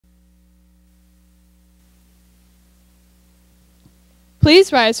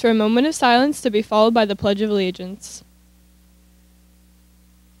Please rise for a moment of silence to be followed by the Pledge of Allegiance.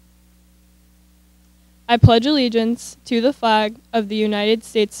 I pledge allegiance to the flag of the United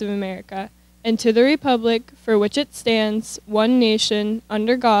States of America and to the republic for which it stands, one nation,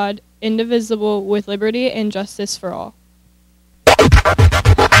 under God, indivisible, with liberty and justice for all.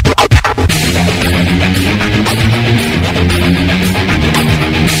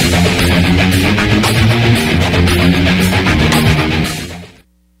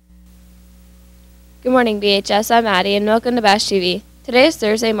 Good morning, BHS. I'm Addie, and welcome to Bash TV. Today is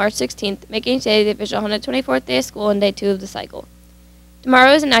Thursday, March 16th, making today the official 124th day of school and day 2 of the cycle.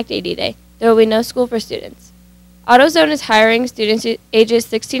 Tomorrow is an Act 80 day. There will be no school for students. AutoZone is hiring students ages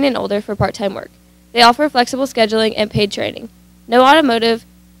 16 and older for part-time work. They offer flexible scheduling and paid training. No automotive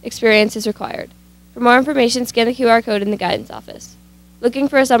experience is required. For more information, scan the QR code in the guidance office. Looking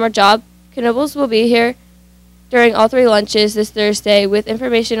for a summer job? Knoebels will be here during all 3 lunches this Thursday with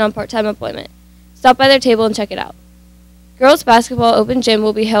information on part-time employment. Stop by their table and check it out. Girls Basketball Open Gym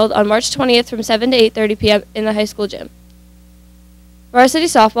will be held on March 20th from 7 to 8:30 p.m. in the high school gym. Varsity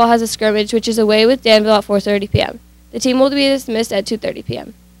Softball has a scrimmage, which is away with Danville at 4:30 p.m. The team will be dismissed at 2:30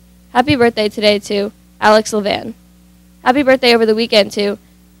 p.m. Happy birthday today to Alex Levan. Happy birthday over the weekend to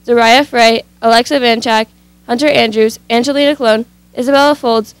Zariah Frey, Alexa Vanchak, Hunter Andrews, Angelina Clone, Isabella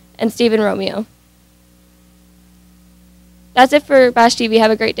Folds, and Stephen Romeo. That's it for Bash TV.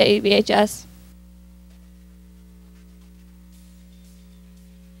 Have a great day, BHS.